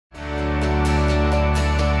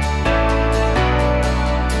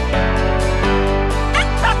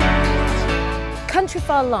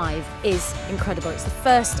Countryfile Live is incredible. It's the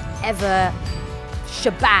first ever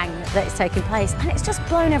shebang that is taking place, and it's just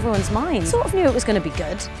blown everyone's mind. Sort of knew it was going to be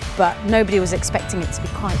good, but nobody was expecting it to be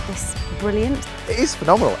quite this brilliant. It is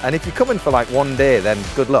phenomenal, and if you come in for like 1 day, then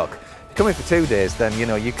good luck. If you come in for 2 days, then you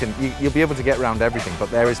know you'll be able to get around everything.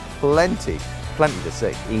 But there is plenty to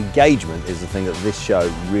see. Engagement is the thing that this show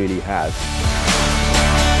really has.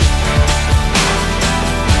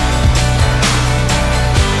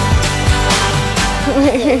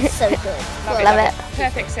 It's so good. Love it.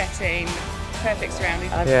 Perfect setting, perfect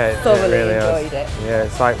surroundings. Yeah, thoroughly really enjoyed it. Yeah,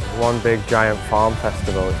 it's like one big giant farm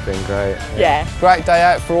festival. It's been great. Yeah. Great day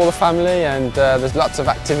out for all the family, and there's lots of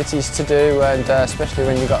activities to do, and especially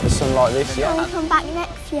when you've got the sun like this. Can we come back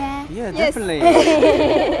next year? Yeah, definitely.